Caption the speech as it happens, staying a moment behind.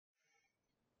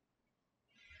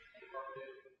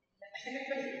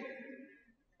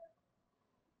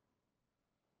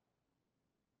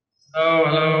Oh,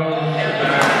 hello.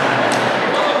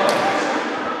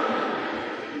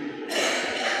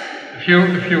 A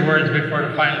few words before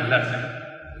the final blessing.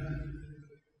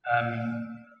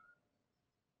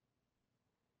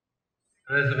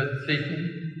 Elizabeth Seaton,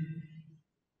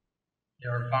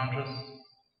 your foundress,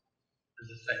 is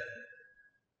a saint.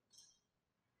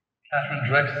 Catherine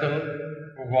Drexel,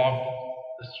 who walked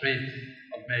the streets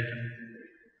of Macon,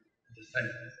 is a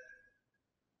saint.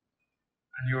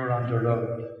 And you're on the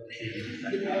road, she's a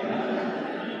saint.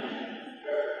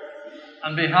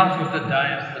 On behalf of the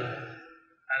diocese,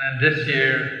 and in this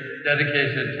year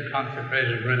dedicated to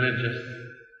consecrated religious,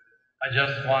 I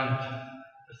just want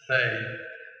to say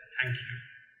thank you.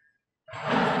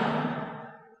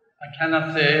 I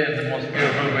cannot say it in the most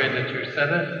beautiful way that you said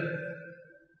it.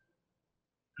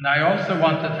 And I also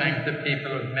want to thank the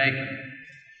people of Macon.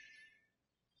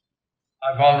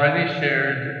 I've already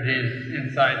shared these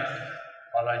insights,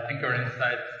 well, I think are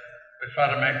insights, with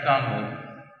Father MacDonald,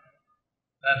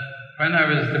 that when I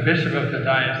was the bishop of the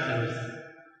diocese,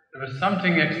 there was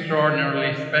something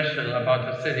extraordinarily special about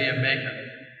the city of Macon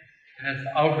in its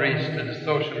outreach to the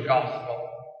social gospel,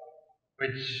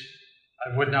 which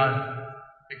I would not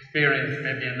experience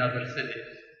maybe in other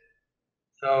cities.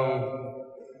 So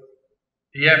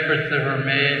the efforts that were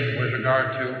made with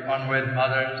regard to unwed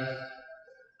mothers,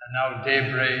 and now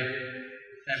Daybreak,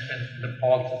 St. Vincent de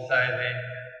Paul Society,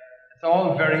 it's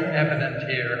all very evident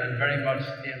here and very much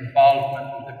the involvement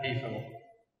of the people.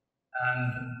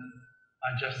 And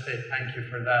I just say thank you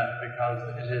for that, because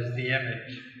it is the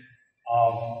image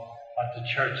of what the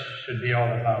church should be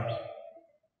all about.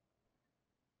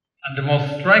 And the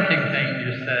most striking thing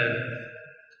you said,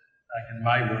 like in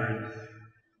my words,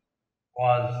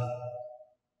 was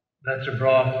that you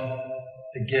brought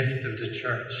the gift of the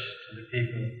church to the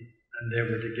people, and they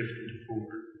were the gift of the poor.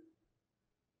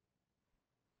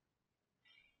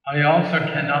 I also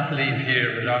cannot leave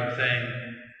here without saying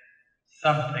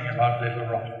something about Little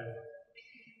Rock.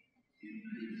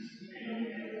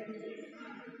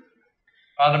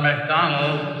 Father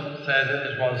MacDonald said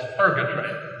it was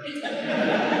purgatory.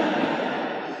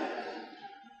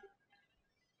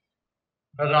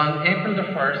 But on April the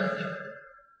 1st,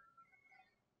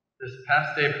 this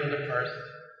past April the 1st,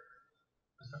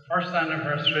 was the first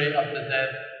anniversary of the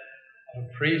death of a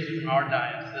priest from our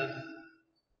diocese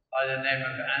by the name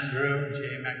of Andrew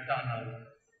J. MacDonald.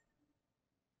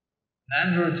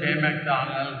 And Andrew J.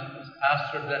 MacDonald was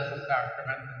pastor of Blessed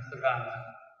Sacrament in Savannah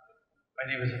when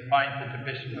he was appointed the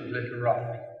Bishop of Little Rock.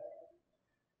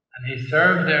 And he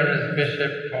served there as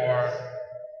bishop for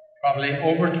probably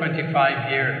over 25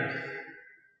 years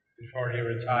before he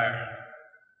retired.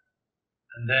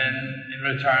 And then,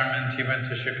 in retirement, he went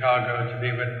to Chicago to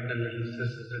be with the Little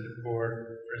Sisters of the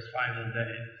Poor for his final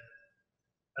days.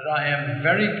 But I am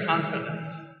very confident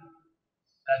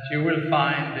that you will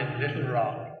find in Little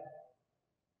Rock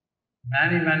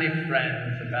many, many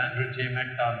friends of Andrew J.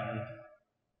 MacDonald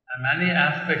and many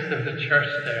aspects of the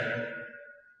church there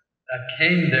that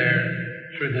came there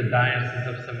through the Diocese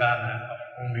of Savannah, of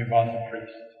whom he was a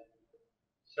priest.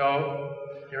 So,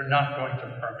 you're not going to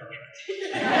purgatory.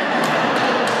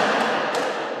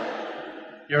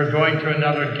 You're going to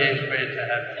another gateway to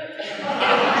heaven.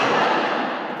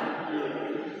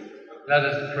 Let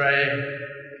us pray.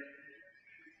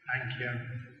 Thank you.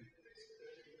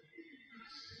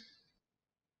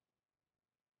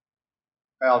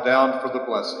 Bow down for the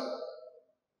blessing.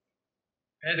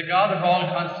 May the God of all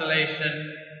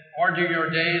consolation order your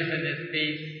days in his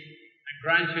peace and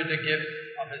grant you the gifts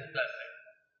of his blessing.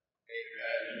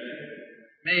 Amen.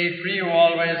 May he free you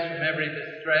always from every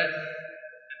distress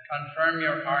and confirm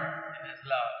your hearts in his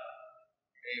love.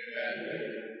 Amen.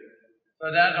 So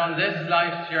that on this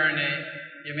life's journey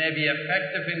you may be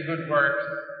effective in good works,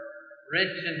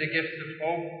 rich in the gifts of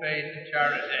hope, faith, and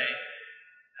charity,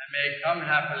 and may come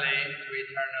happily to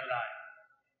eternal life.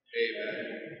 Amen.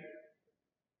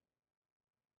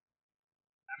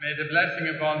 And may the blessing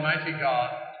of Almighty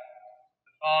God,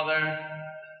 the Father,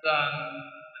 the Son,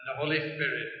 and the Holy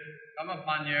Spirit come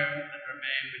upon you and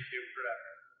remain with you forever.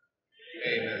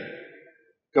 Amen.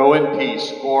 Go in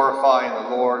peace, glorifying the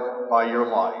Lord by your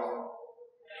life.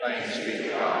 Thanks be to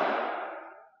God.